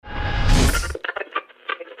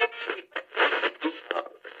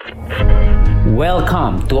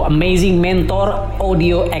Welcome to Amazing Mentor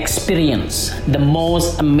Audio Experience, the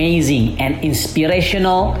most amazing and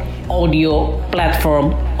inspirational audio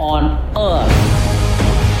platform on earth.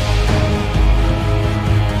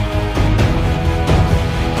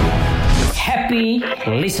 Happy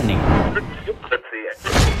listening.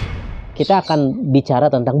 Kita akan bicara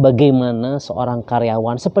tentang bagaimana seorang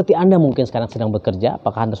karyawan seperti Anda mungkin sekarang sedang bekerja,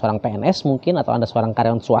 apakah Anda seorang PNS mungkin atau Anda seorang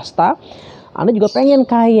karyawan swasta, Anda juga pengen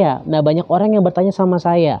kaya. Nah, banyak orang yang bertanya sama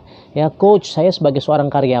saya, ya coach, saya sebagai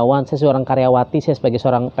seorang karyawan, saya seorang karyawati, saya sebagai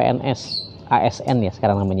seorang PNS, ASN ya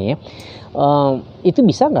sekarang namanya ya, itu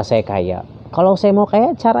bisa nggak saya kaya? Kalau saya mau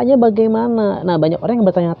kaya, caranya bagaimana? Nah, banyak orang yang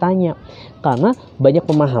bertanya-tanya karena banyak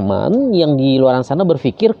pemahaman yang di luar sana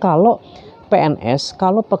berpikir kalau PNS,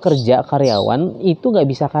 kalau pekerja karyawan itu nggak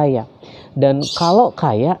bisa kaya. Dan kalau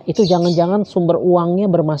kaya itu jangan-jangan sumber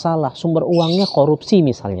uangnya bermasalah, sumber uangnya korupsi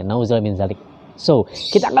misalnya. Nauzubillah min dzalik. So,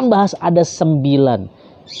 kita akan bahas ada 9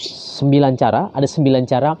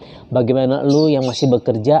 cara bagaimana lu yang masih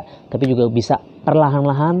bekerja tapi juga bisa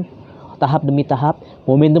perlahan-lahan, tahap demi tahap,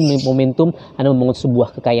 momentum demi momentum Anda membangun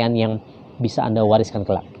sebuah kekayaan yang bisa Anda wariskan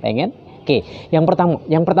kelak. Pengen? Oke, yang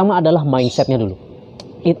pertama adalah mindsetnya dulu.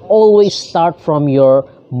 It always start from your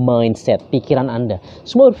mindset, pikiran Anda.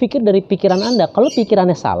 Semua berpikir dari pikiran Anda. Kalau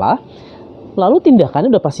pikirannya salah, lalu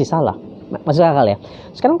tindakannya udah pasti salah. Masuk akal ya.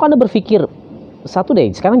 Sekarang kalau Anda berpikir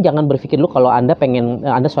sekarang jangan berpikir dulu kalau Anda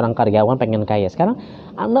seorang karyawan pengen kaya. Sekarang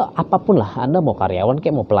Anda apapun lah, Anda mau karyawan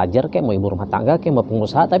kayak mau pelajar kayak mau ibu rumah tangga kayak mau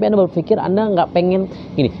pengusaha, tapi Anda berpikir Anda nggak pengen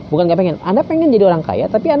Anda pengen jadi orang kaya,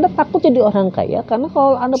 tapi Anda takut jadi orang kaya karena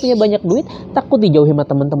kalau Anda punya banyak duit, takut dijauhi sama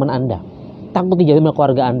teman-teman Anda, takut dijauhi sama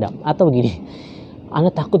keluarga Anda, atau begini, Anda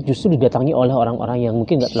takut justru didatangi oleh orang-orang yang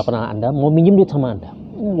mungkin nggak kenal Anda, mau minjem duit sama Anda.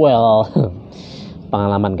 Well,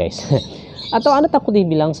 pengalaman guys. Atau Anda takut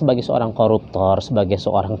dibilang sebagai seorang koruptor, sebagai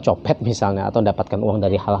seorang copet misalnya, atau mendapatkan uang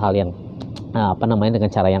dari hal-hal yang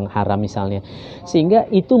dengan cara yang haram misalnya,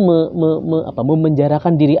 sehingga itu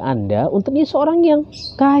memenjarakan diri Anda untuk menjadi seorang yang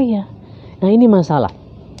kaya. Nah, ini masalah.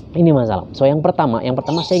 So yang pertama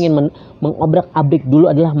saya ingin mengobrak-abrik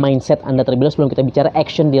dulu adalah mindset Anda terlebih dahulu sebelum kita bicara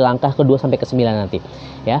action di langkah kedua sampai ke 9 nanti.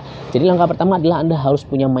 Ya. Jadi langkah pertama adalah Anda harus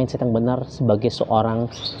punya mindset yang benar sebagai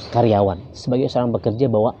seorang karyawan, sebagai seorang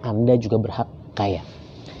bekerja, bahwa Anda juga berhak kaya.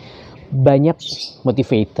 Banyak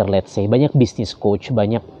motivator, let's say, banyak business coach,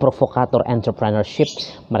 banyak provokator entrepreneurship,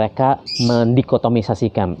 mereka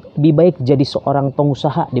mendikotomisasikan lebih baik jadi seorang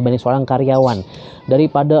pengusaha dibanding seorang karyawan.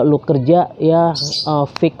 Daripada lu kerja ya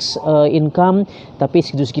fix income tapi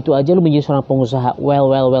segitu-segitu aja lu menjadi seorang pengusaha.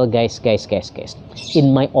 Well guys.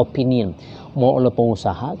 In my opinion, mau lu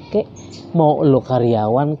pengusaha kek, mau lu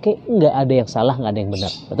karyawan kek, nggak ada yang salah, nggak ada yang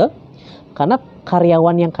benar, betul? Karena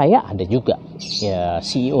karyawan yang kaya ada juga. Ya,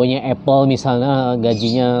 CEO-nya Apple misalnya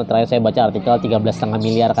gajinya terakhir saya baca artikel 13,5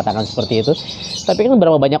 miliar, katakan seperti itu. Tapi kan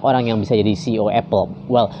berapa banyak orang yang bisa jadi CEO Apple?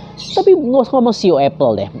 Well, tapi nggak usah ngomong CEO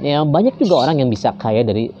Apple deh. Ya, banyak juga orang yang bisa kaya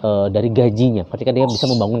dari gajinya ketika dia bisa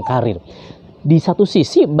membangun karir. Di satu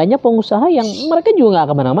sisi banyak pengusaha yang mereka juga nggak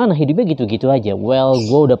kemana-mana, hidupnya gitu-gitu aja. Well,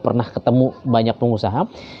 gue udah pernah ketemu banyak pengusaha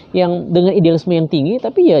yang dengan idealisme yang tinggi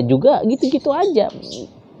tapi ya juga gitu-gitu aja.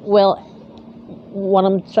 Well, what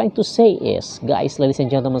I'm trying to say is, guys, ladies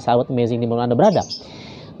and gentlemen, sahabat amazing di mana Anda berada,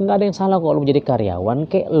 nggak ada yang salah kalau lo menjadi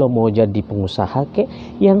karyawan kek, lo mau jadi pengusaha kek.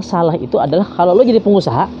 Yang salah itu adalah kalau lo jadi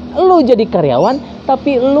pengusaha, lo jadi karyawan,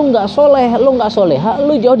 tapi lo nggak soleh, lo nggak soleha,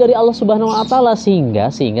 lo jauh dari Allah Subhanahu Wa Taala,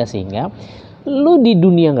 sehingga lo di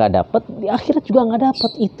dunia nggak dapet, di akhirat juga nggak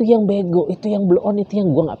dapet. Itu yang bego, itu yang blow on, itu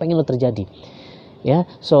yang gue nggak pengen lo terjadi. Ya,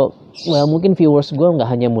 so mungkin viewers gue nggak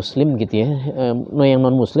hanya muslim gitu ya, yang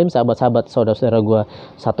non muslim, sahabat-sahabat saudara-saudara gue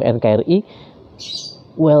satu NKRI.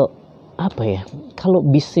 Well, kalau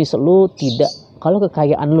bisnis lu kalau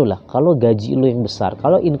kekayaan lu lah, kalau gaji lu yang besar,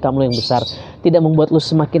 kalau income lu yang besar tidak membuat lu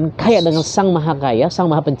semakin kaya dengan sang maha kaya, sang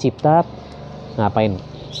maha pencipta, ngapain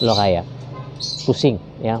lo kaya? Pusing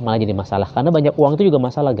ya, malah jadi masalah. Karena banyak uang itu juga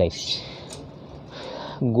masalah guys.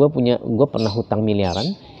 Gue pernah hutang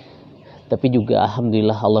miliaran, tapi juga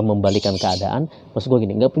alhamdulillah Allah membalikan keadaan. Maksud gue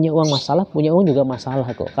gini, nggak punya uang masalah, punya uang juga masalah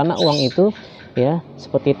kok. Karena uang itu ya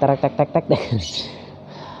seperti tek.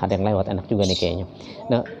 Ada yang lewat, enak juga nih kayaknya.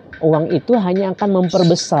 Nah, uang itu hanya akan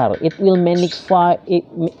memperbesar. It will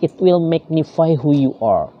magnify who you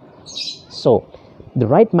are. So, the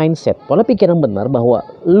right mindset, pola pikiran benar bahwa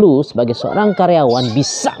lu sebagai seorang karyawan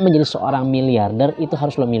bisa menjadi seorang miliarder, itu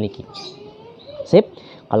harus lo miliki. Sip?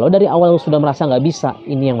 Kalau dari awal lo sudah merasa nggak bisa,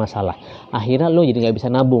 ini yang masalah. Akhirnya lo jadi nggak bisa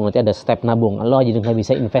nabung, nanti ada step nabung. Lo jadi nggak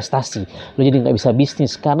bisa investasi, lo jadi nggak bisa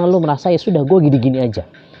bisnis karena lo merasa ya sudah gue gini-gini aja.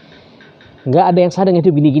 Nggak ada yang salah dengan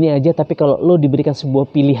hidup gini-gini aja, tapi kalau lo diberikan sebuah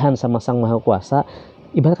pilihan sama Sang Maha Kuasa,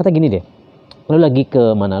 ibarat kata gini deh, lo lagi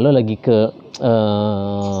ke mana? Lo lagi ke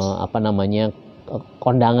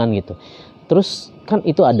kondangan gitu. Terus kan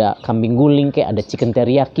itu ada kambing guling, kayak ada chicken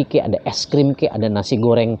teriyaki, kayak ada es krim, kayak ada nasi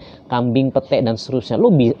goreng kambing, pete dan seterusnya.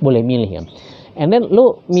 Lo boleh milih ya. And then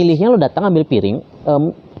lo milihnya, lo datang ambil piring,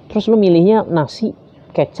 terus lo milihnya nasi,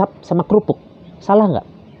 kecap sama kerupuk. Salah nggak?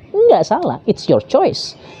 Nggak salah. It's your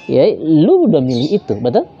choice. Ya, lo udah milih itu,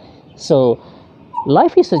 betul? So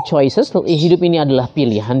life is a choices. Hidup ini adalah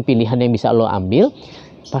pilihan-pilihan yang bisa lo ambil.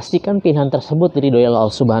 Pastikan pilihan tersebut diridhoi Allah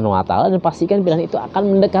Subhanahu wa taala, dan pastikan pilihan itu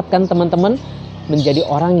akan mendekatkan teman-teman menjadi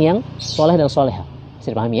orang yang soleh dan soleha.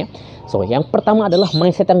 Bisa dipahami ya? So, yang pertama adalah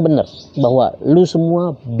mindset yang benar, bahwa lu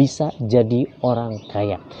semua bisa jadi orang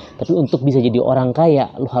kaya. Tapi untuk bisa jadi orang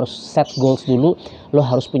kaya, lu harus set goals dulu, lu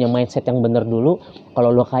harus punya mindset yang benar dulu.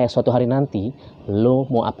 Kalau lu kaya suatu hari nanti, lu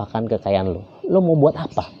mau apakan kekayaan lu? Lu mau buat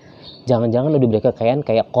apa? Jangan-jangan lu diberi kekayaan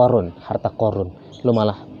kayak Korun, harta Korun. Lu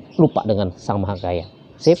malah lupa dengan Sang Maha Kaya.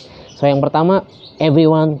 Sip. So, yang pertama,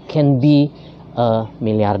 everyone can be a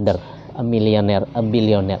milliarder, a millionaire, a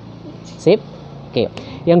billionaire. Sip. Oke.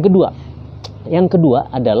 Yang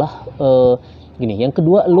kedua adalah gini. Yang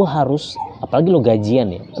kedua, lu harus, apalagi lu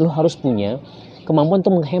gajian ya, lu harus punya kemampuan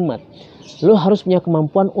untuk menghemat. Lu harus punya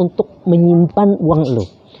kemampuan untuk menyimpan uang lu.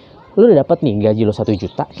 Lu udah dapat nih gaji lu 1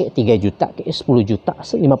 juta, kayak 3 juta, kayak 10 juta,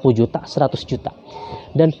 50 juta, 100 juta.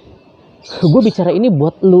 Dan gue bicara ini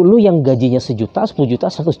buat lu yang gajinya 1 juta, 10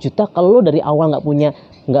 juta, 100 juta. Kalau lu dari awal nggak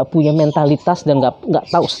punya mentalitas dan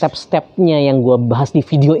nggak tahu step-stepnya yang gue bahas di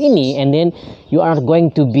video ini, and then you are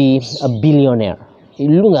going to be a billionaire,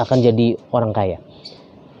 lu nggak akan jadi orang kaya.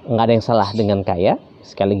 Nggak ada yang salah dengan kaya.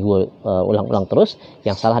 Sekali lagi gue ulang-ulang terus,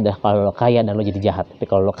 yang salah adalah kalau lo kaya dan lo jadi jahat. Tapi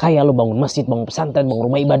kalau lo kaya, lo bangun masjid, bangun pesantren, bangun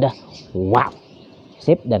rumah ibadah, wow,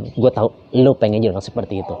 sip. Dan gue tahu lo pengen jadi orang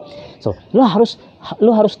seperti itu. So lo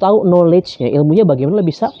harus tahu knowledge-nya, ilmunya, bagaimana lo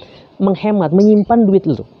bisa menghemat, menyimpan duit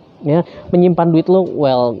lo. Ya, menyimpan duit lo,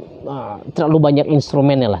 terlalu banyak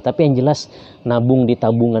instrumennya lah. Tapi yang jelas, nabung di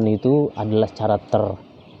tabungan itu adalah cara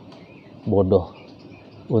terbodoh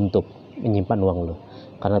untuk menyimpan uang lo,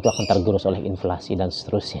 karena itu akan tergerus oleh inflasi dan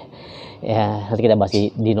seterusnya. Ya, nanti kita bahas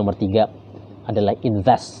di nomor 3 adalah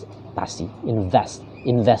investasi.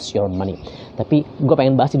 Invest your money. Tapi gue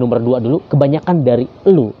pengen bahas di nomor 2 dulu. Kebanyakan dari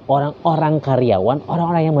lu, orang-orang karyawan,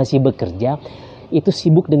 orang-orang yang masih bekerja, itu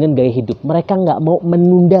sibuk dengan gaya hidup. Mereka nggak mau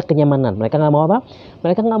menunda kenyamanan. Mereka nggak mau apa?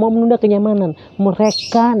 Mereka nggak mau menunda kenyamanan.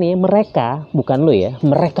 Mereka, bukan lu ya,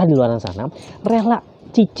 mereka di luar sana, rela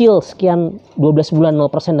cicil sekian 12 bulan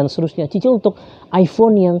 0% dan seterusnya. Cicil untuk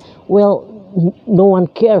iPhone yang, no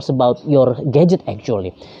one cares about your gadget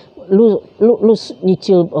actually. Lu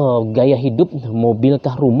nyicil gaya hidup, mobil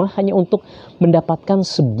kah, rumah, hanya untuk mendapatkan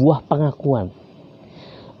sebuah pengakuan.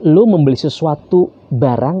 Lu membeli sesuatu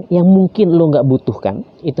barang yang mungkin lu nggak butuhkan,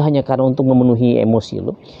 itu hanya karena untuk memenuhi emosi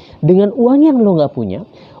lu, dengan uang yang lu nggak punya,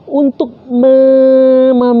 untuk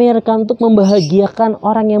memamerkan, untuk membahagiakan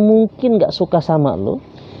orang yang mungkin nggak suka sama lu.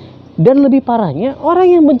 Dan lebih parahnya, orang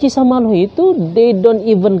yang benci sama lu itu, they don't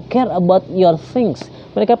even care about your things.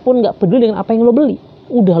 Mereka pun nggak peduli dengan apa yang lu beli.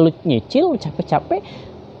 Udah lu nyicil, capek-capek,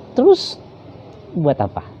 terus buat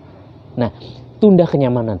apa? Nah, tunda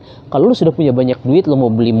kenyamanan. Kalau lu sudah punya banyak duit, lu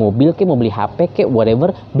mau beli mobil kayak, mau beli HP kayak,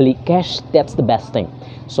 whatever, beli cash, that's the best thing.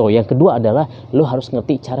 So, yang kedua adalah lu harus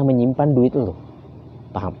ngerti cara menyimpan duit lu.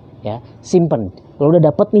 Paham? Ya, simpen. Kalau udah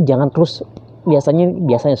dapat nih, jangan terus, biasanya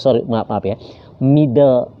maaf ya,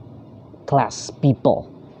 middle class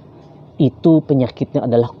people itu penyakitnya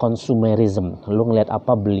adalah consumerism. Lu ngeliat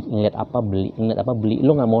apa beli,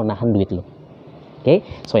 lu nggak mau nahan duit lu. Oke?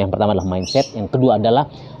 So, yang pertama adalah mindset, yang kedua adalah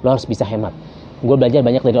lu harus bisa hemat. Gue belajar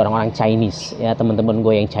banyak dari orang-orang Chinese, ya, teman-teman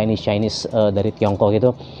gue yang Chinese dari Tiongkok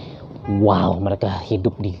itu, wow, mereka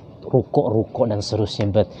hidup di ruko dan seterusnya,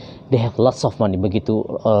 but they have lots of money. Begitu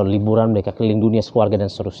liburan mereka keliling dunia sekeluarga dan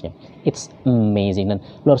seterusnya. It's amazing, dan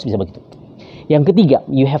lo harus bisa begitu. Yang ketiga,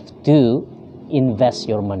 you have to invest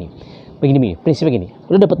your money. Begini, prinsipnya gini,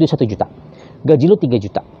 lo dapat duit 1 juta, gaji lo 3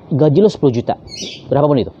 juta, gaji lo 10 juta,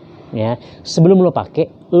 berapapun itu, ya, sebelum lo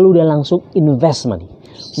pakai, lo udah langsung invest money.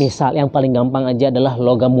 Misal yang paling gampang aja adalah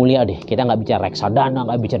logam mulia deh. Kita nggak bicara reksadana,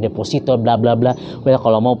 nggak bicara deposito, bla bla bla. Well,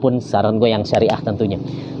 kalau maupun saran gue yang syariah tentunya.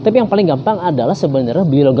 Tapi yang paling gampang adalah sebenarnya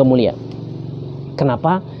beli logam mulia.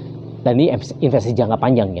 Kenapa? Dan ini investasi jangka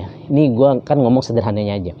panjang ya. Ini gue kan ngomong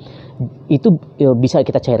sederhananya aja. Itu bisa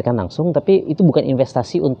kita cairkan langsung, tapi itu bukan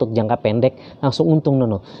investasi untuk jangka pendek langsung untung,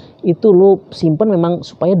 no. Itu lo simpen memang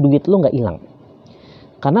supaya duit lo nggak hilang.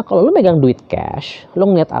 Karena kalau lo megang duit cash, lo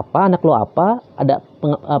ngeliat apa, anak lo apa, ada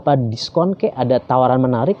apa diskon kek, ada tawaran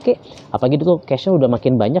menarik kek, apa gitu tuh cashnya udah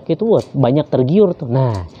makin banyak itu, banyak tergiur tuh.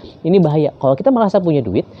 Nah, ini bahaya. Kalau kita merasa punya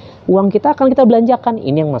duit, uang kita akan kita belanjakan.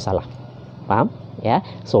 Ini yang masalah. Paham? Ya.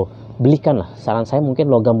 So, belikanlah. Saran saya mungkin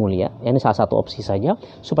logam mulia. Ya, ini salah satu opsi saja.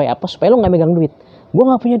 Supaya apa? Supaya lo nggak megang duit. Gue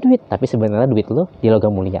nggak punya duit, tapi sebenarnya duit lo di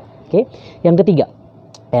logam mulia. Oke? Yang ketiga.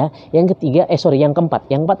 Ya, yang keempat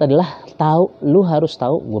adalah lu harus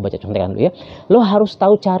tahu, gue baca contekan dulu ya. Lu harus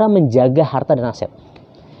tahu cara menjaga harta dan aset.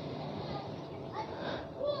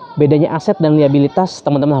 Bedanya aset dan liabilitas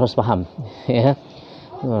teman-teman harus paham, ya.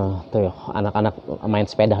 Tuh anak-anak main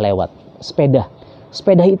sepeda lewat.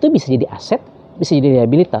 Sepeda itu bisa jadi aset, bisa jadi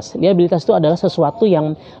liabilitas. Liabilitas itu adalah sesuatu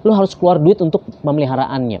yang lu harus keluar duit untuk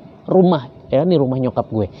memeliharaannya. Rumah, ya, ini rumah nyokap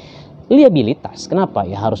gue. Liabilitas, kenapa?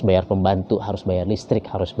 Ya harus bayar pembantu, harus bayar listrik,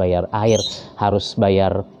 harus bayar air, harus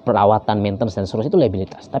bayar perawatan, maintenance, dan seterusnya, itu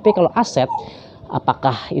liabilitas. Tapi kalau aset,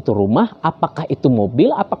 apakah itu rumah, apakah itu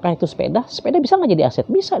mobil, apakah itu sepeda? Sepeda bisa nggak jadi aset?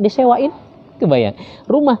 Bisa, disewain, kebayang.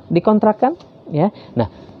 Rumah dikontrakkan, ya.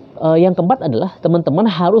 Nah, yang keempat adalah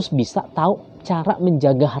teman-teman harus bisa tahu cara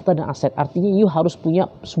menjaga harta dan aset. Artinya you harus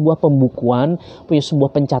punya sebuah pembukuan, punya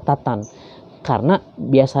sebuah pencatatan. Karena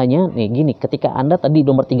biasanya nih gini, ketika Anda tadi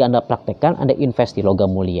nomor 3 Anda praktekkan, Anda invest di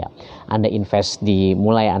logam mulia, Anda invest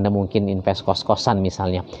Anda mungkin invest kos-kosan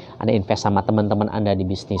misalnya, Anda invest sama teman-teman Anda di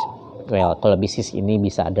bisnis. Well, kalau bisnis ini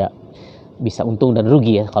bisa untung dan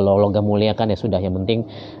rugi ya. Kalau logam mulia kan ya sudah, yang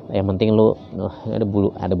penting lu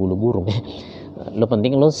ada bulu burung ya. Lo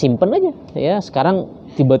penting lo simpen aja ya. Sekarang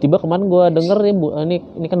tiba-tiba kemarin gue denger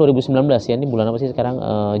ini kan 2019 ya, ini bulan apa sih sekarang,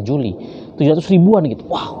 Juli, 700 ribuan gitu.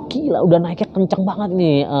 Wow, gila, udah naiknya kencang banget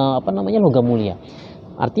nih logam mulia.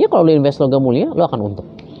 Artinya kalau lo invest logam mulia, lo akan untung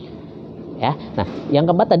ya. Nah, yang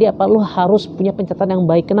keempat tadi apa? Lo harus punya pencatatan yang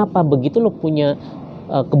baik. Kenapa? Begitu lo punya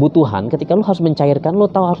kebutuhan, ketika lo harus mencairkan,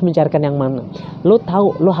 lo tahu harus mencairkan yang mana. Lo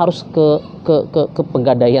tahu lo harus ke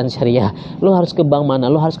Pegadaian Syariah, lo harus ke bank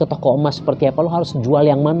mana, lo harus ke toko emas seperti apa, lo harus jual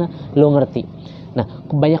yang mana, lo ngerti. Nah,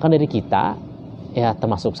 kebanyakan dari kita, ya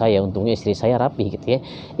termasuk saya, untungnya istri saya rapi gitu ya,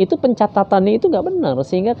 itu pencatatannya itu nggak benar,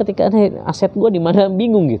 sehingga ketika aset gue di mana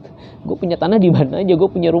bingung gitu. Gue punya tanah di mana aja, gue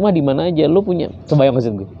punya rumah di mana aja, lo punya, kebayang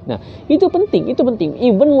maksud gue. Nah, itu penting,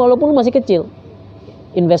 even walaupun lo masih kecil,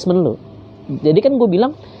 investment lo. Jadi kan gue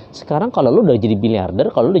bilang, sekarang kalau lo udah jadi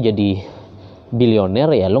miliarder, kalau lo udah jadi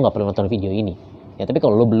bilioner, ya lo nggak perlu nonton video ini. Ya, tapi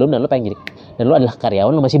kalau lo belum dan lo pengen jadi, dan lo adalah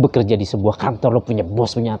karyawan, lo masih bekerja di sebuah kantor, lo punya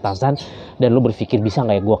bos, punya atasan, dan lo berpikir bisa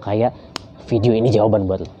nggak ya gue kaya, video ini jawaban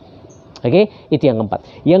buat lo. Oke, itu yang keempat.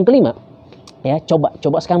 Yang kelima, ya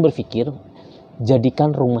coba sekarang berpikir,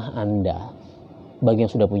 jadikan rumah Anda, bagi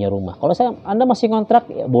yang sudah punya rumah. Kalau Anda masih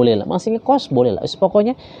kontrak, ya boleh lah, masih ngekos boleh lah.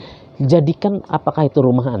 Pokoknya jadikan apakah itu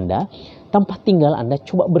rumah Anda, tempat tinggal Anda,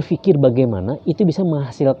 coba berpikir bagaimana itu bisa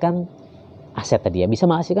menghasilkan aset tadi ya, bisa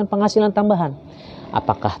menghasilkan penghasilan tambahan.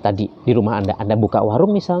 Apakah tadi di rumah Anda buka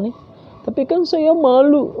warung misalnya, tapi kan saya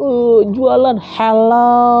malu jualan.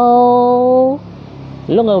 Hello,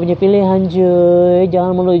 lo nggak punya pilihan cuy,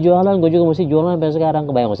 jangan malu jualan. Gue juga mesti jualan sampai sekarang,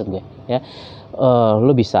 kebayang maksud gue ya.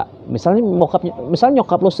 Lo bisa, misalnya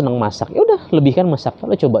nyokap lo seneng masak, ya udah lebihkan masak,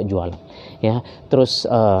 lo coba jualan ya. Terus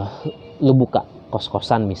lo buka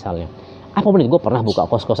kos-kosan misalnya. Apa benar gue pernah buka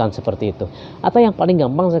kos-kosan seperti itu? Atau yang paling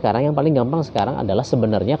gampang sekarang adalah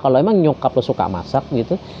sebenarnya kalau emang nyokap lo suka masak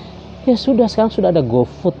gitu, ya sudah, sekarang sudah ada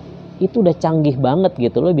GoFood, itu udah canggih banget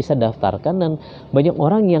gitu. Lo bisa daftarkan, dan banyak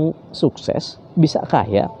orang yang sukses bisa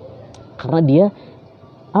kaya karena dia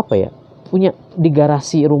punya di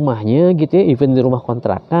garasi rumahnya gitu ya, even di rumah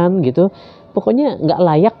kontrakan gitu, pokoknya nggak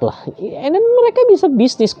layak lah. And then mereka bisa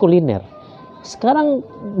bisnis kuliner. Sekarang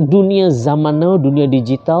dunia zaman now, dunia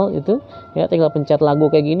digital itu ya, tinggal pencet lagu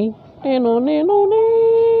kayak gini,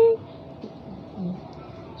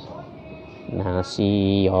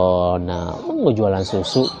 nasional, mau jualan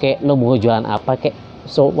susu kek, lo mau jualan apa kek.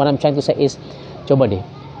 So what I'm trying to say is, coba deh,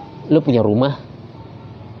 lo punya rumah,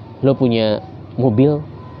 lo punya mobil,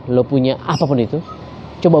 lo punya apapun itu,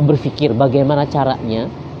 coba berpikir bagaimana caranya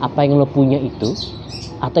apa yang lo punya itu,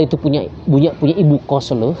 atau itu punya ibu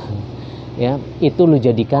kos lo ya, itu lo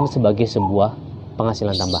jadikan sebagai sebuah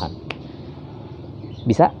penghasilan tambahan.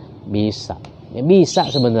 Bisa ya, bisa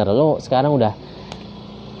sebenarnya. Lo sekarang udah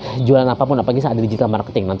jualan apapun, apalagi saat digital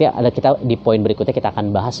marketing. Nanti ada kita di poin berikutnya, kita akan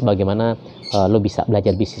bahas bagaimana lo bisa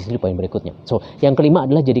belajar bisnis di poin berikutnya. So, yang kelima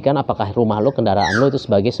adalah jadikan apakah rumah lo, kendaraan lo itu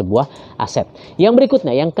sebagai sebuah aset. Yang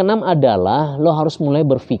berikutnya, yang keenam adalah lo harus mulai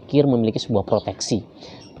berpikir memiliki sebuah proteksi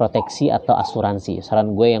atau asuransi.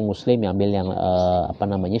 Saran gue yang muslim, yang ambil yang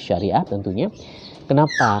syariah tentunya.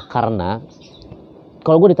 Kenapa? Karena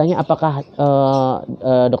kalau gue ditanya apakah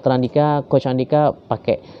Dokter Andika, Coach Andika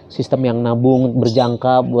pakai sistem yang nabung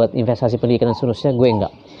berjangka buat investasi pendidikan dan seterusnya, gue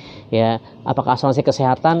enggak. Ya, apakah asuransi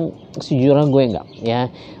kesehatan? Sejujurnya gue enggak. Ya,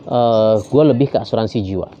 gue lebih ke asuransi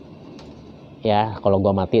jiwa. Ya, kalau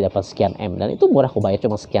gue mati dapat sekian M, dan itu murah, gue bayar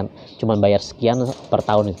cuman bayar sekian per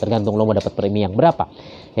tahun, tergantung lo mau dapat premi yang berapa.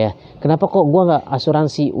 Ya, kenapa kok gue nggak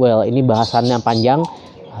asuransi? Well, ini bahasannya panjang.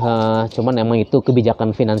 Cuman emang itu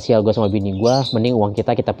kebijakan finansial gue sama bini gue, mending uang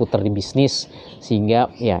kita putar di bisnis, sehingga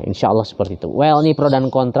ya insya Allah seperti itu. Well, ini pro dan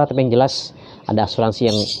kontra, tapi yang jelas ada asuransi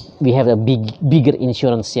yang we have a bigger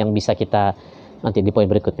insurance yang bisa kita nanti di poin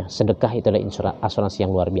berikutnya. Sedekah itu adalah asuransi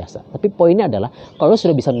yang luar biasa. Tapi poinnya adalah kalau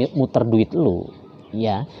sudah bisa muter duit lu,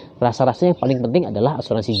 ya rasa-rasanya yang paling penting adalah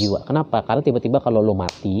asuransi jiwa. Kenapa? Karena tiba-tiba kalau lu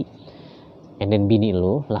mati, and then bini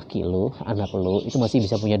lu, laki lu, anak lu itu masih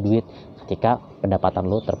bisa punya duit ketika pendapatan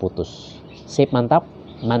lu terputus. Sip, mantap.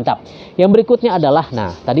 Yang berikutnya adalah,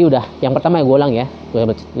 nah tadi udah, yang pertama yang gue ulang ya, gue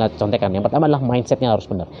contekan. Yang pertama adalah mindsetnya harus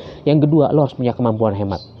benar. Yang kedua, lo harus punya kemampuan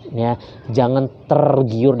hemat. Ya, jangan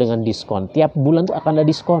tergiur dengan diskon. Tiap bulan tuh akan ada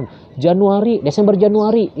diskon. Desember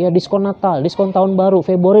Januari ya diskon Natal, diskon tahun baru,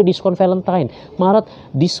 Februari diskon Valentine, Maret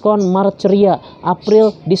diskon Maret ceria,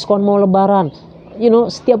 April diskon mau lebaran.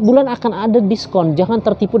 Setiap bulan akan ada diskon. Jangan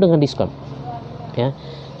tertipu dengan diskon. Ya.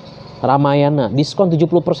 Ramayana diskon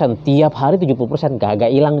 70%, tiap hari 70%,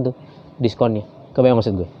 kagak hilang tuh diskonnya. Kebayang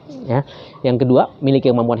maksud gue? Ya. Yang kedua, miliki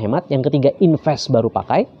kemampuan hemat. Yang ketiga, invest baru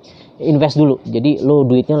pakai. Invest dulu. Jadi lo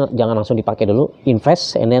duitnya jangan langsung dipakai dulu,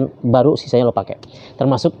 invest and then baru sisanya lo pakai.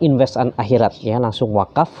 Termasuk investan akhirat ya, langsung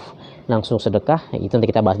wakaf, langsung sedekah. Itu nanti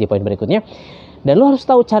kita bahas di poin berikutnya. Dan lo harus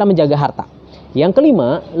tahu cara menjaga harta. Yang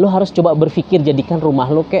kelima, lo harus coba berpikir jadikan rumah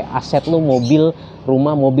lo kayak aset lo,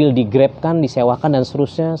 rumah, mobil digrabkan, disewakan dan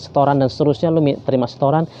seterusnya, setoran dan seterusnya, lo terima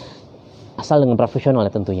setoran asal dengan profesional ya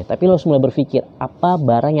tentunya. Tapi lo harus mulai berpikir apa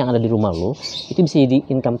barang yang ada di rumah lo itu bisa jadi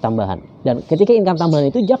income tambahan. Dan ketika income tambahan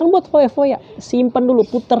itu jangan buat foya-foya, simpan dulu,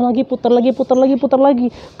 putar lagi.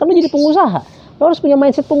 Kan lo jadi pengusaha. Lo harus punya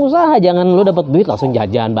mindset pengusaha, jangan lo dapat duit langsung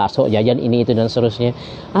jajan bakso, jajan ini itu dan seterusnya.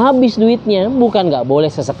 Habis duitnya, bukan nggak boleh,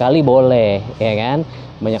 sesekali boleh, ya kan?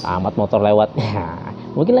 Banyak amat motor lewat.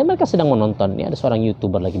 Mungkin mereka sedang menonton. Ini ada seorang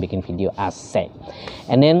YouTuber lagi bikin video, asik.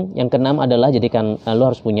 And then yang keenam adalah jadikan lo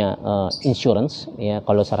harus punya insurance. Ya,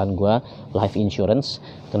 kalau saran gue life insurance.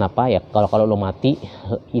 Kenapa? Ya kalau lo mati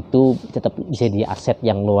itu tetap bisa jadi aset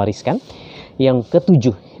yang lo wariskan. Yang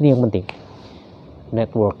ketujuh, ini yang penting,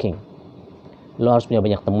 networking. Lo harus punya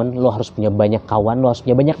banyak teman, lo harus punya banyak kawan, lo harus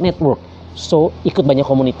punya banyak network. So, ikut banyak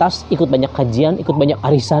komunitas, ikut banyak kajian, ikut banyak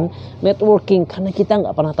arisan, networking. Karena kita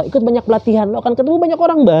nggak pernah tahu. Ikut banyak pelatihan, lo akan ketemu banyak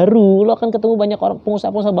orang baru, lo akan ketemu banyak orang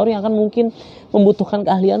pengusaha-pengusaha baru yang akan mungkin membutuhkan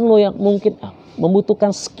keahlian lo, yang mungkin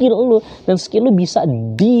membutuhkan skill lo, dan skill lo bisa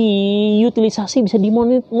diutilisasi, bisa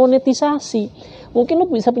dimonetisasi. Mungkin lo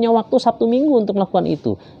bisa punya waktu Sabtu Minggu untuk melakukan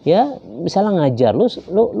itu. Ya, misalnya ngajar,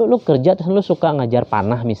 lo kerja terus lo suka ngajar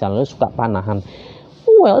panah, misalnya lo suka panahan.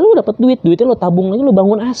 Well, lo dapat duitnya lo tabung lagi, lo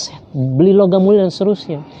bangun aset, beli logam mulia dan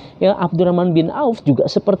seterusnya. Ya, Abdurrahman bin Auf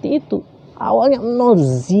juga seperti itu. Awalnya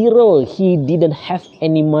zero, he didn't have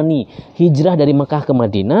any money. Hijrah dari Mekah ke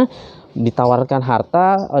Madinah, ditawarkan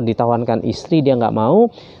harta, ditawarkan istri, dia nggak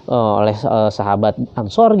mau oleh sahabat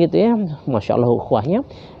Ansor gitu ya, masya Allah ukhuwahnya.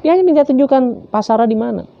 Dia hanya minta tunjukkan pasarnya di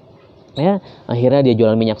mana. Ya, akhirnya dia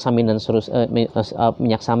jualan minyak samin dan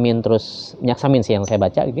minyak samin sih yang saya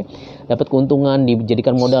baca gitu. Dapat keuntungan,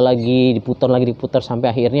 dijadikan modal lagi, diputar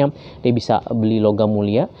sampai akhirnya dia bisa beli logam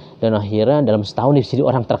mulia, dan akhirnya dalam setahun dia jadi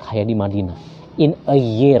orang terkaya di Madinah. In a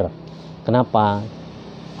year. Kenapa?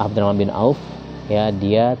 Abdurrahman bin Auf ya,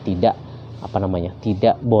 dia tidak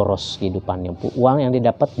tidak boros kehidupannya. Uang yang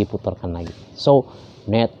didapat diputarkan lagi. So,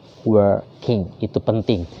 networking itu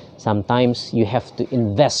penting. Sometimes you have to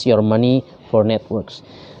invest your money for networks.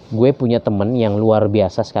 Gue punya temen yang luar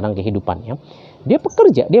biasa sekarang kehidupannya. Dia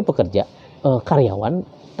pekerja karyawan,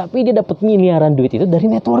 tapi dia dapat miliaran duit itu dari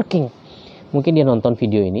networking. Mungkin dia nonton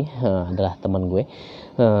video ini, adalah teman gue.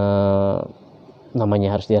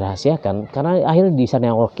 Namanya harus dirahasiakan karena akhirnya bisa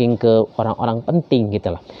networking ke orang-orang penting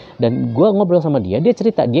gitu lah. Dan gue ngobrol sama dia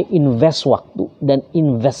cerita dia invest waktu dan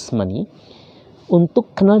invest money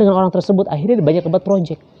untuk kenal dengan orang tersebut. Akhirnya dia banyak dapat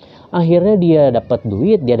project. Akhirnya dia dapat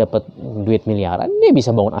duit miliaran, dia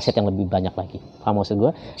bisa bangun aset yang lebih banyak lagi. Paham maksud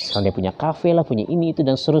gue? Sekarang dia punya kafe lah, punya ini itu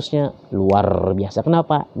dan seterusnya. Luar biasa.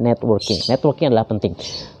 Kenapa? Networking adalah penting.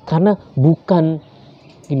 Karena bukan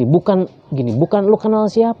lo kenal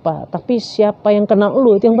siapa, tapi siapa yang kenal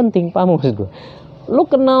lo itu yang penting. Paham maksud gue? Lo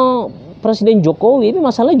kenal Presiden Jokowi, tapi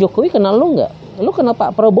masalah Jokowi kenal lo nggak? Lo kenal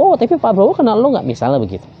Pak Prabowo, tapi Pak Prabowo kenal lo nggak? Misalnya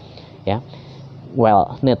begitu. Ya,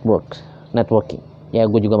 well, networking. Ya,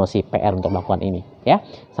 gue juga masih PR untuk melakukan ini. Ya,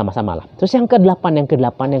 sama-sama lah. Terus yang kedelapan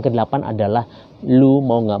adalah lu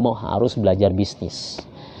mau nggak mau harus belajar bisnis.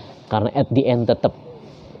 Karena at the end tetap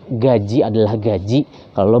gaji adalah gaji.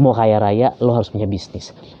 Kalau lo mau kaya raya, lo harus punya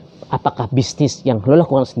bisnis. Apakah bisnis yang lo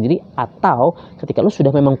lakukan sendiri, atau ketika lo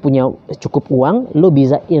sudah memang punya cukup uang, lo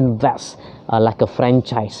bisa invest like a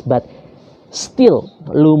franchise. But still,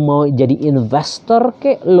 lo mau jadi investor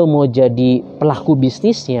lo mau jadi pelaku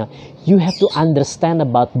bisnisnya, you have to understand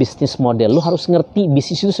about business model. Lo harus ngerti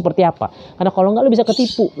bisnis itu seperti apa. Karena kalau nggak lo bisa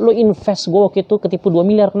ketipu. Lo invest, gue waktu itu ketipu 2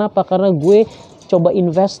 miliar. Kenapa? Karena gue coba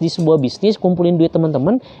invest di sebuah bisnis, kumpulin duit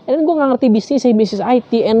teman-teman, and then gue nggak ngerti bisnis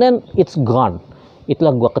IT, and then it's gone.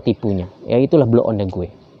 Itulah gue ketipunya. Ya, itulah blow on-nya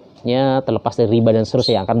gue. Ya, terlepas dari riba dan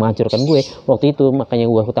seterusnya yang akan menghancurkan gue waktu itu,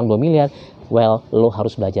 makanya gue hutang 2 miliar. Well, lo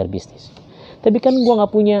harus belajar bisnis. Tapi kan gue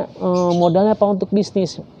nggak punya modalnya apa untuk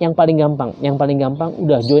bisnis. Yang paling gampang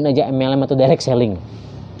udah join aja MLM atau direct selling.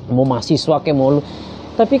 Mau mahasiswa kayak mau lu.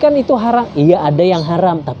 Tapi kan itu haram. Iya, ada yang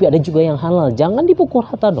haram, tapi ada juga yang halal. Jangan dipukul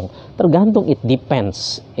rata dong. Tergantung, it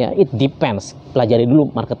depends. Ya, it depends. Pelajari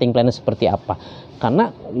dulu marketing plan-nya seperti apa.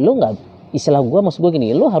 Karena lo nggak, istilah gue, maksud gue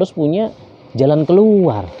gini, lo harus punya jalan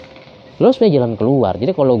keluar.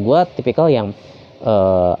 Jadi kalau gue tipikal yang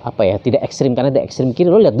tidak ekstrim, karena ada ekstrim kiri.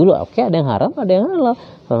 Lo lihat dulu, oke, ada yang haram, ada yang halal.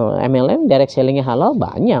 MLM direct sellingnya halal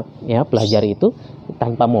banyak, ya, pelajari itu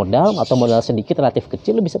tanpa modal atau modal sedikit relatif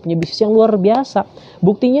kecil, lo bisa punya bisnis yang luar biasa.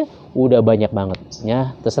 Buktinya udah banyak banget,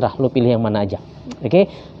 ya, terserah lo pilih yang mana aja. Oke,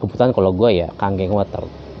 kebetulan kalau gue ya Kanggeng Water.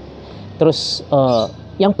 Terus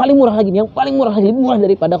yang paling murah lagi, lebih murah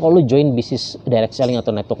daripada kalau lo join bisnis direct selling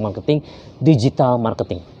atau network marketing, digital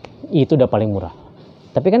marketing. Itu udah paling murah.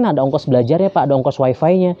 Tapi kan ada ongkos belajar ya Pak, ada ongkos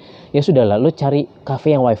wifi-nya. Ya sudahlah, lo cari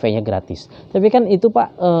cafe yang wifi-nya gratis. Tapi kan itu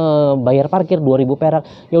Pak, bayar parkir 2.000 perak.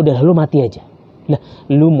 Ya udah, lo mati aja. Lah,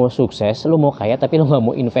 lo mau sukses, lo mau kaya, tapi lo nggak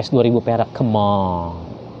mau invest 2.000 perak. Come on.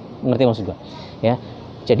 Ngerti maksud gue? Ya.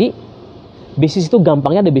 Jadi bisnis itu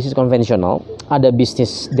gampangnya ada bisnis konvensional, ada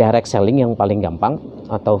bisnis direct selling yang paling gampang,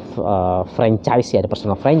 atau franchise ya, ada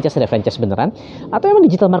personal franchise, ada franchise beneran, atau emang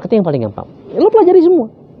digital marketing yang paling gampang. Lo pelajari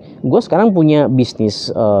semua. Gue sekarang punya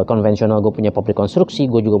bisnis konvensional, gue punya pabrik konstruksi,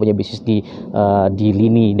 gue juga punya bisnis di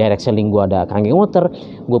lini direct selling, gue ada Kanggeng Water,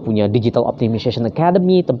 gue punya Digital Optimization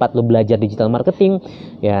Academy, tempat lo belajar digital marketing,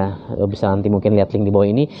 ya lo bisa nanti mungkin lihat link di bawah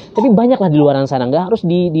ini. Tapi banyak lah di luaran sana, nggak harus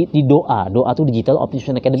di doa tuh Digital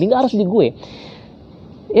Optimization Academy, nggak harus di gue.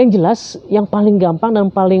 Yang jelas, yang paling gampang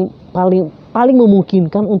dan paling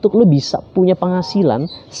memungkinkan untuk lo bisa punya penghasilan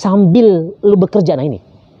sambil lo bekerja. Nah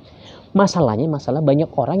ini masalah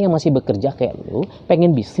banyak orang yang masih bekerja kayak lu,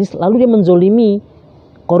 pengen bisnis, lalu dia menzolimi,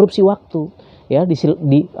 korupsi waktu, ya,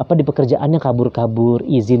 di pekerjaannya kabur-kabur,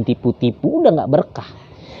 izin tipu-tipu, udah nggak berkah.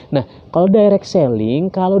 Nah, kalau direct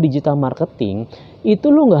selling, kalau digital marketing,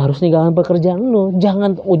 itu lu nggak harus ninggalin pekerjaan lu,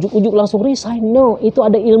 jangan ujuk-ujuk langsung resign, no, itu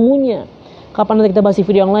ada ilmunya. Kapan nanti kita bahas di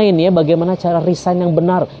video yang lain ya, bagaimana cara resign yang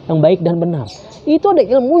benar, yang baik dan benar. Itu ada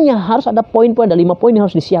ilmunya, harus ada poin-poin, ada 5 poin yang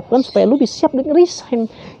harus disiapkan supaya lu bisa siap dengan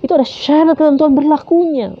resign. Itu ada syarat ketentuan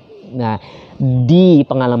berlakunya. Nah, di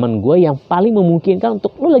pengalaman gue yang paling memungkinkan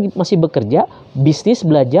untuk lu lagi masih bekerja, bisnis,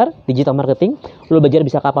 belajar digital marketing, lu belajar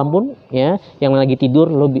bisa kapanpun, ya. Yang lagi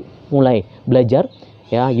tidur lu mulai belajar,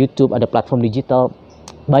 ya, YouTube, ada platform digital,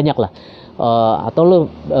 banyak lah. Atau lo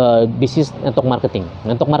bisnis network marketing.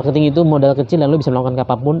 Network marketing itu modal kecil dan lo bisa melakukan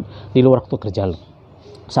kapanpun di luar waktu kerja lo,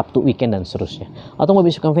 Sabtu, weekend dan seterusnya. Atau mau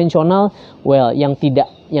bisnis konvensional, well, yang tidak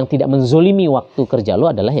menzolimi waktu kerja lo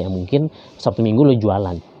adalah ya mungkin Sabtu Minggu lo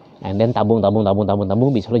jualan, and then tabung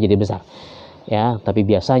bisa lo jadi besar. Ya, tapi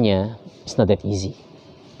biasanya it's not that easy.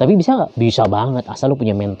 Tapi bisa nggak? Bisa banget, asal lo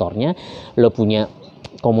punya mentornya, lo punya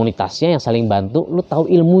komunitasnya yang saling bantu, lo tahu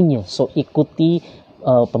ilmunya. So ikuti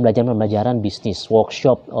pembelajaran bisnis,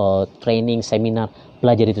 workshop, training, seminar,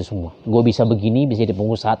 belajar itu semua. Gue bisa begini, bisa jadi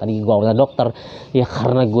pengusaha, tadi gue awalnya dokter, ya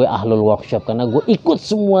karena gue ahlul workshop, karena gue ikut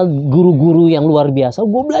semua guru-guru yang luar biasa,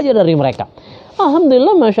 gue belajar dari mereka.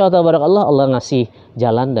 Alhamdulillah, Masya Allah, Tabarakallah, Allah ngasih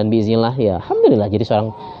jalan dan biiznillah, ya Alhamdulillah jadi seorang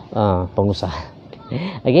pengusaha.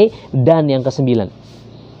 Oke, dan yang ke-9,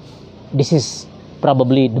 this is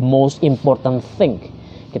probably the most important thing.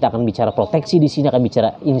 Kita akan bicara proteksi di sini, akan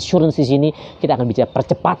bicara insurance di sini, kita akan bicara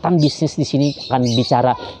percepatan bisnis di sini, akan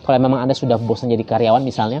bicara kalau memang Anda sudah bosan jadi karyawan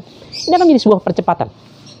misalnya, ini akan menjadi sebuah percepatan.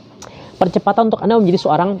 Percepatan untuk Anda menjadi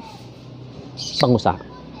seorang pengusaha.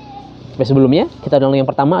 Tapi sebelumnya, kita yang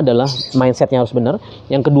pertama adalah mindsetnya harus benar.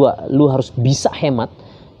 Yang kedua, lu harus bisa hemat.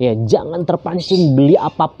 Ya, jangan terpancing beli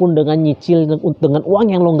apapun dengan nyicil, dengan uang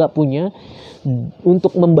yang lo nggak punya,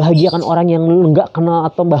 untuk membahagiakan orang yang lo nggak kenal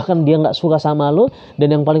atau bahkan dia nggak suka sama lo,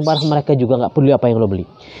 dan yang paling parah mereka juga nggak peduli apa yang lo beli.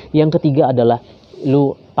 Yang ketiga adalah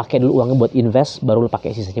lu pakai dulu uangnya buat invest, baru lu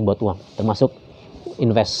pakai sisanya buat uang. Termasuk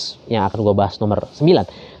invest yang akan gue bahas nomor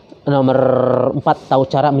 9. Nomor 4, tahu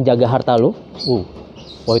cara menjaga harta lu.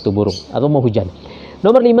 Wah itu burung atau mau hujan.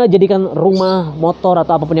 Nomor 5, jadikan rumah, motor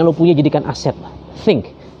atau apapun yang lu punya jadikan aset.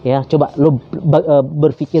 Think, ya, coba lu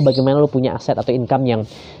berpikir bagaimana lu punya aset atau income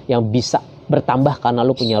yang bisa bertambah karena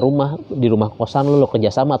lu punya rumah, di rumah kosan lu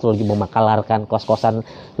kerjasama atau lu mau makalarkan kos-kosan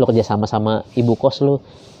lu kerjasama sama ibu kos lu.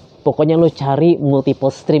 Pokoknya lu cari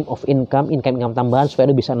multiple stream of income tambahan supaya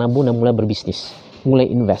lu bisa nabung dan mulai berbisnis, mulai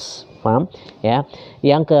invest. Paham? Ya.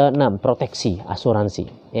 Yang ke-6, proteksi, asuransi.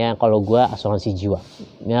 Ya, kalau gua asuransi jiwa.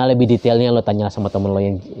 Ya, lebih detailnya lo tanya sama temen lo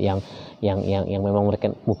yang memang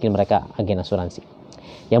mungkin mereka agen asuransi.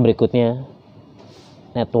 Yang berikutnya,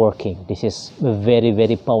 networking. This is very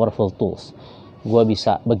very powerful tools. Gua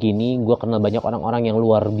bisa begini, gua kenal banyak orang-orang yang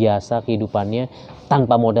luar biasa kehidupannya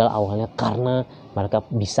tanpa modal awalnya karena mereka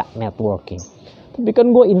bisa networking. Tapi kan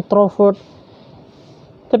gua introvert.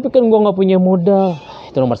 Tapi kan gua nggak punya modal.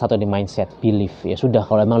 Itu nomor 1 di mindset, belief. Ya sudah,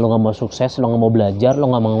 kalau emang lo nggak mau sukses, lo nggak mau belajar,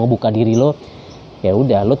 lo nggak mau buka diri lo, ya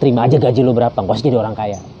udah, lo terima aja gaji lo berapa, nggak usah jadi orang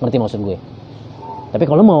kaya. Ngerti maksud gue? Tapi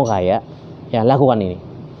kalau mau kaya, ya lakukan ini.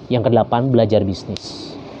 Yang ke-8, belajar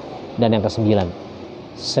bisnis. Dan yang ke-9,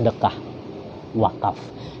 sedekah, wakaf.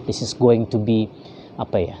 This is going to be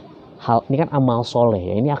ini kan amal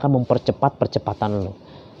soleh ya. Ini akan mempercepat percepatan lo.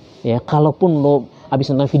 Ya, kalaupun lo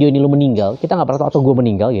abis nonton video ini lo meninggal, kita nggak pernah tahu atau gue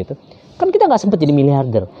meninggal gitu. Kan kita nggak sempat jadi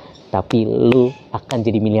miliarder, tapi lu akan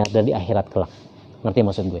jadi miliarder di akhirat kelak. Ngerti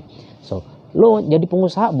maksud gue? So, lo jadi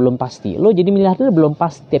pengusaha belum pasti, lo jadi miliarder belum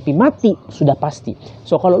pasti, tapi mati sudah pasti.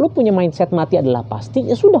 So, kalau lo punya mindset mati adalah pasti,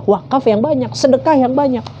 ya sudah, wakaf yang banyak, sedekah yang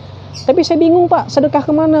banyak. Tapi saya bingung Pak, sedekah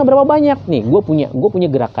kemana, berapa banyak? Nih, gue punya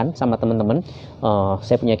gerakan sama teman-teman.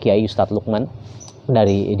 Saya punya Kiai Ustadz Lukman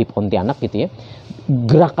di Pontianak gitu ya.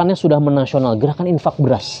 Gerakannya sudah menasional, gerakan infak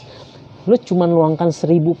beras. Lu cuma luangkan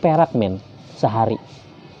 1.000 perak men sehari,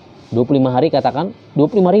 25 hari katakan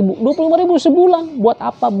 25.000 sebulan. Buat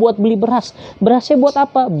apa? Buat beli beras. Berasnya buat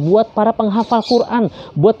apa? Buat para penghafal Quran,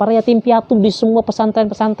 buat para yatim piatu di semua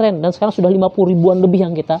pesantren-pesantren. Dan sekarang sudah 50 ribuan lebih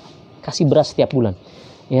yang kita kasih beras setiap bulan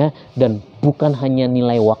ya. Dan bukan hanya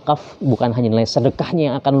nilai wakaf, bukan hanya nilai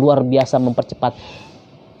sedekahnya yang akan luar biasa mempercepat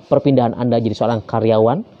perpindahan Anda jadi seorang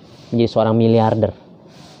karyawan menjadi seorang miliarder.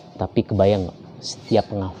 Tapi kebayang gak? Setiap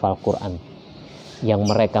penghafal Quran yang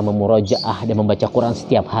mereka memurojaah dan membaca Quran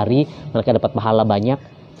setiap hari, mereka dapat pahala banyak.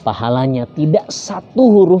 Pahalanya tidak satu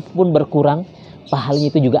huruf pun berkurang. Pahalanya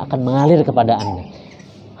itu juga akan mengalir kepada Anda.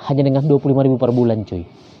 Hanya dengan 25.000 per bulan cuy.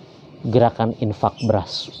 Gerakan infak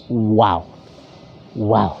beras. Wow.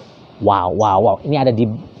 Ini ada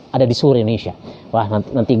di seluruh Indonesia. Wah,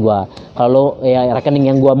 nanti gua kalau ya rekening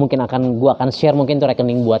yang gua akan share, mungkin itu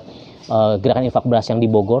rekening buat gerakan infak beras yang di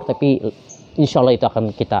Bogor. Tapi insya Allah itu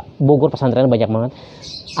akan kita, Bogor pesantren banyak banget,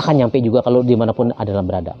 akan nyampe juga kalau dimanapun adalah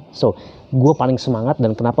berada. So, gue paling semangat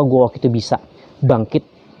dan kenapa gue waktu itu bisa bangkit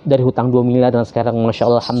dari hutang 2 miliar dan sekarang Masya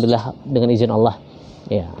Allah, Alhamdulillah dengan izin Allah,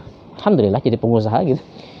 ya Alhamdulillah jadi pengusaha gitu.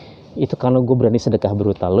 Itu karena gue berani sedekah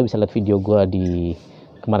brutal. Lo bisa lihat video gue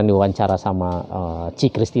kemarin diwawancara sama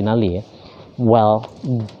Ci Kristinali ya. Well,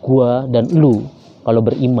 gue dan lu kalau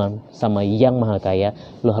beriman sama yang maha kaya,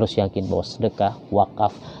 lo harus yakin bahwa sedekah,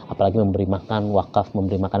 wakaf, apalagi memberi makan, wakaf,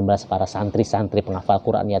 memberi makan beras para santri-santri penghafal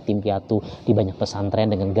Quran yatim piatu di banyak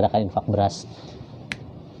pesantren dengan gerakan infak beras.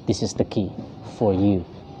 This is the key for you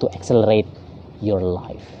to accelerate your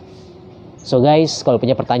life. So guys, kalau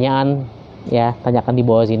punya pertanyaan, ya tanyakan di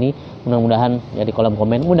bawah sini. Mudah-mudahan ya di kolom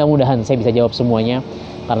komen, mudah-mudahan saya bisa jawab semuanya.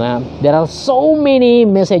 Karena there are so many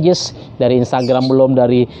messages dari Instagram belum,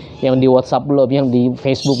 dari yang di WhatsApp belum, yang di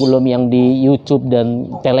Facebook belum, yang di YouTube dan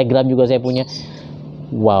Telegram juga saya punya.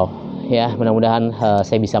 Wow, ya mudah-mudahan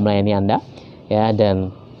saya bisa melayani Anda ya.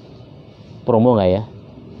 Dan promo nggak ya?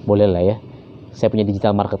 Boleh lah ya. Saya punya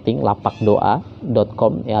digital marketing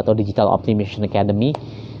lapakdoa.com ya, atau Digital Optimization Academy.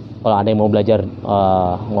 Kalau ada yang mau belajar,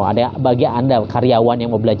 bagi Anda karyawan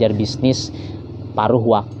yang mau belajar bisnis paruh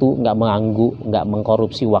waktu, nggak mengganggu, nggak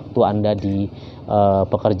mengkorupsi waktu Anda di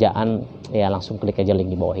pekerjaan, ya langsung klik aja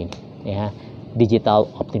link di bawah ini ya, Digital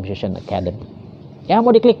Optimization Academy. Ya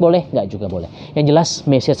mau diklik boleh, nggak juga boleh. Yang jelas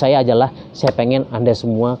message saya adalah saya pengen Anda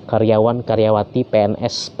semua karyawan, karyawati,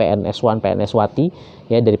 PNS, PNS1, PNSwati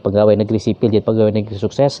ya, dari pegawai negeri sipil jadi pegawai negeri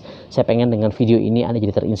sukses. Saya pengen dengan video ini Anda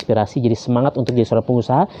jadi terinspirasi, jadi semangat untuk jadi seorang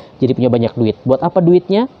pengusaha, jadi punya banyak duit. Buat apa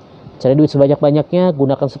duitnya? Cari duit sebanyak-banyaknya,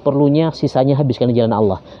 gunakan seperlunya, sisanya habiskan di jalan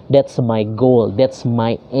Allah. That's my goal, that's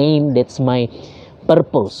my aim, that's my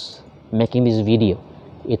purpose making this video.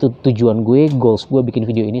 Itu tujuan gue, goals gue bikin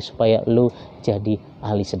video ini supaya lo jadi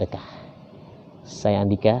ahli sedekah. Saya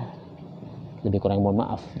Andika, Lebih kurang mohon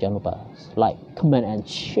maaf. Jangan lupa like, comment, and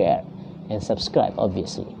share, and subscribe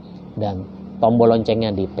obviously. Dan tombol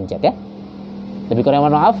loncengnya dipencet ya. Lebih kurang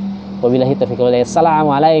mohon maaf. Wabillahi taufiq wal hidayah.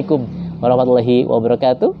 Assalamualaikum warahmatullahi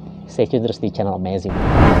wabarakatuh. Stay tune terus di channel Amazing.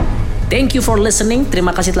 Thank you for listening.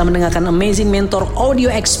 Terima kasih telah mendengarkan Amazing Mentor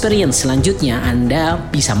Audio Experience. Selanjutnya Anda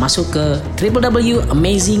bisa masuk ke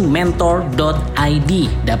www.amazingmentor.id.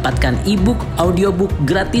 Dapatkan ebook, audiobook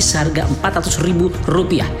gratis harga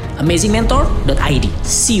Rp400.000. Amazingmentor.id.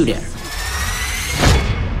 See you there.